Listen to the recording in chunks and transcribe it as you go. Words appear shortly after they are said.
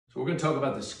So we're going to talk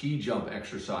about the ski jump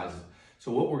exercises.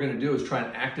 So what we're going to do is try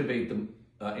and activate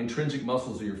the intrinsic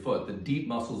muscles of your foot, the deep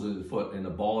muscles of the foot and the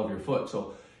ball of your foot.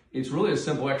 So it's really a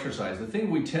simple exercise. The thing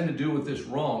we tend to do with this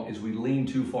wrong is we lean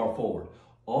too far forward.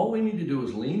 All we need to do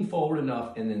is lean forward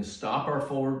enough and then stop our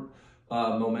forward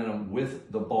momentum with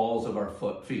the balls of our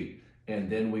feet. And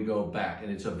then we go back.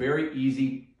 And it's a very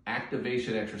easy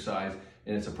activation exercise.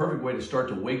 And it's a perfect way to start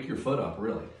to wake your foot up,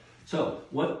 really. So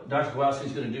what Dr. Kowalski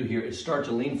is going to do here is start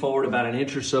to lean forward about an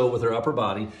inch or so with her upper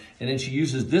body, and then she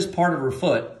uses this part of her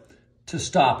foot to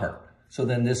stop her. So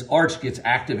then this arch gets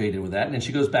activated with that, and then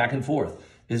she goes back and forth.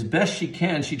 As best she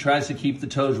can, she tries to keep the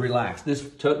toes relaxed. These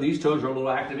toes are a little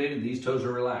activated, these toes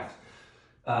are relaxed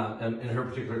in her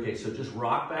particular case. So just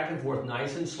rock back and forth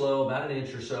nice and slow, about an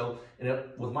inch or so. And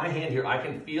with my hand here, I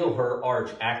can feel her arch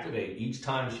activate each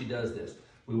time she does this.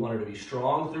 We want her to be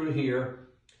strong through here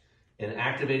and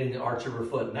activating the arch of her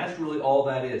foot. And that's really all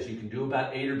that is. You can do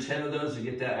about 8 or 10 of those to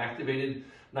get that activated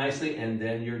nicely, and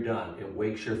then you're done. It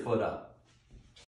wakes your foot up.